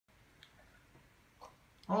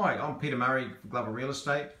Hi, I'm Peter Murray from Glover Real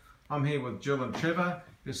Estate. I'm here with Jill and Trevor,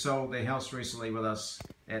 who sold their house recently with us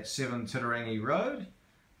at 7 Titirangi Road.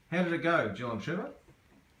 How did it go, Jill and Trevor?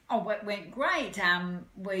 Oh, it went great.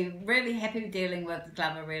 We're really happy dealing with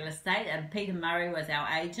Glover Real Estate, and Peter Murray was our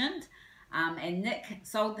agent. And Nick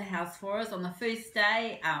sold the house for us on the first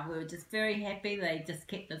day. We were just very happy. They just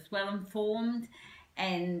kept us well informed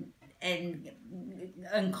and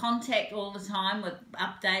in contact all the time with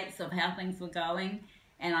updates of how things were going.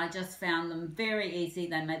 And I just found them very easy.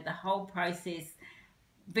 They made the whole process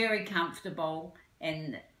very comfortable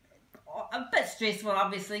and a bit stressful,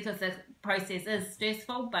 obviously, because the process is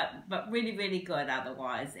stressful, but really, really good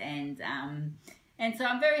otherwise. And so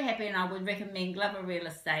I'm very happy, and I would recommend Glover Real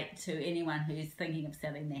Estate to anyone who's thinking of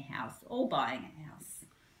selling their house or buying a house.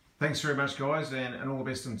 Thanks very much, guys, and all the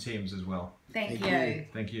best in Thames as well. Thank you.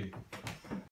 Thank you.